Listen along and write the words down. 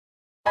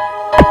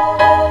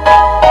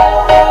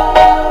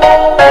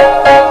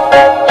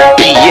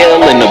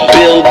BL in the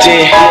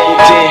building.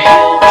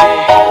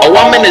 Oh,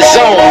 I'm in the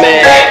zone,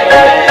 man.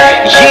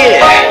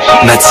 Yeah.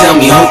 Now tell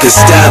me who can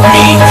stop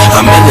me.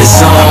 I'm in the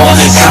zone.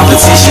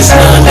 Competition's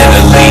none in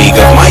a league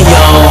of my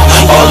own.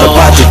 All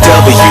about the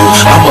W,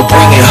 I'ma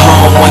bring it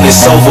home. When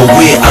it's over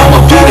with,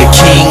 I'ma be the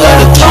king of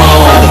the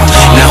throne.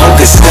 Now who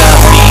can stop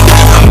me?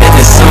 I'm in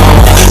the zone.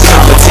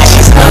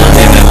 Competition's none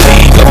in a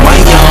league of my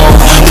own.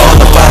 All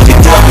about the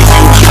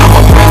W,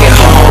 I'ma bring it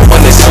home.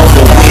 When it's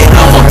over with,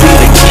 I'ma be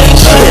the king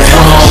of the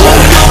throne.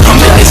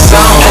 I'm in the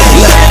zone.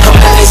 I'm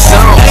in the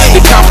zone.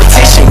 The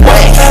competition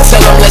wet.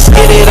 Tell them let's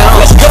get it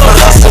on. My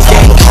hustle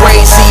game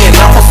crazy and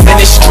I'ma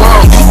finish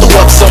strong. You threw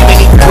up so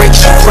many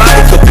bricks, you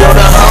probably could build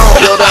a home.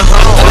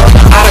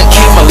 I done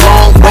came a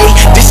long way.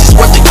 This is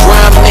what the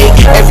grind make.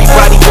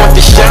 Everybody want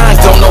to shine,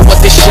 don't know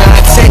what the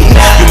shine take.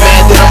 You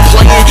mad that I'm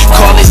playing?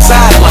 Call it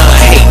sideline.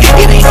 Hey,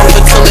 it ain't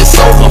over till it's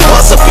over.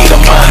 Buzzer be the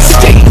mind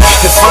state.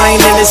 If I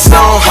ain't in this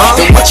zone,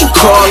 then what you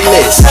call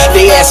this?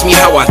 They ask me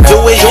how I do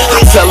it,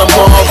 I tell them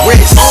all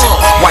wrist.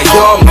 Why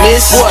y'all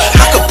miss?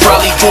 I could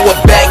probably do a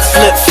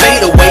backflip,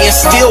 fade away, and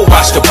still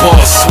watch the ball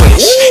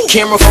switch.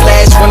 Camera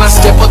flash when I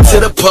step up to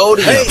the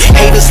podium.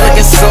 Haters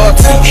looking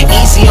salty,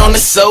 easy on the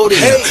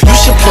sodium. You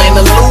should plan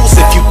to lose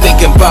if you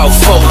thinking about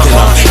folding.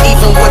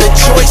 Even with a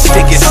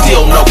joystick, it's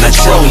still no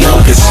control. No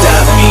can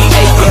stop me.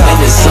 I'm in